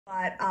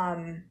But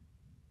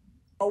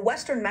a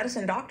Western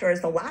medicine doctor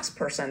is the last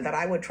person that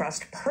I would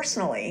trust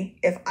personally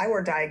if I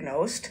were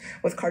diagnosed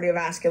with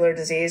cardiovascular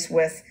disease,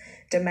 with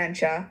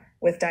dementia,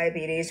 with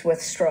diabetes,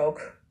 with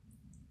stroke.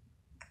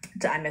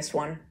 Did I miss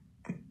one?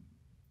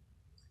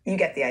 You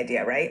get the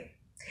idea, right?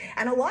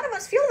 And a lot of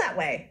us feel that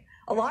way.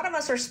 A lot of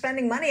us are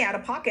spending money out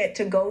of pocket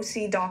to go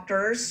see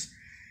doctors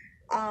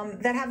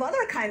that have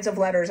other kinds of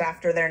letters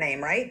after their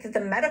name, right? That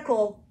the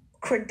medical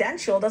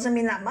credential doesn't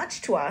mean that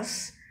much to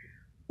us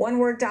when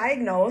we're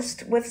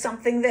diagnosed with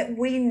something that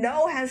we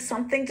know has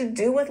something to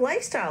do with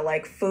lifestyle,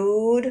 like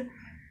food,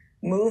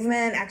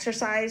 movement,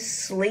 exercise,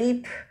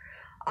 sleep.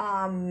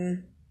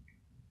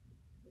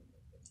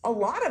 A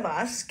lot of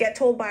us get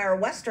told by our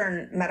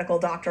Western medical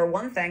doctor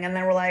one thing, and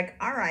then we're like,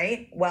 all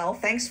right, well,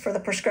 thanks for the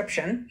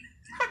prescription.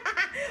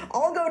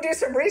 I'll go do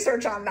some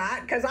research on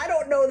that because I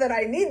don't know that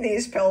I need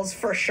these pills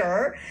for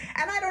sure.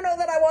 And I don't know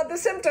that I want the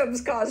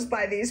symptoms caused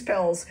by these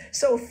pills.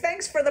 So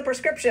thanks for the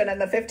prescription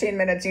and the 15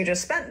 minutes you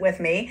just spent with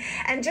me.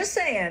 And just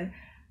saying,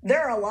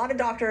 there are a lot of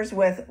doctors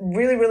with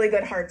really, really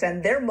good hearts,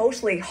 and they're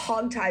mostly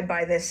hogtied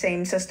by this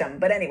same system.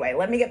 But anyway,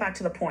 let me get back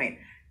to the point.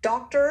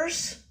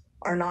 Doctors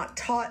are not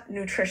taught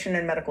nutrition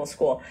in medical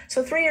school.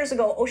 So 3 years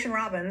ago, Ocean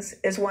Robbins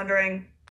is wondering,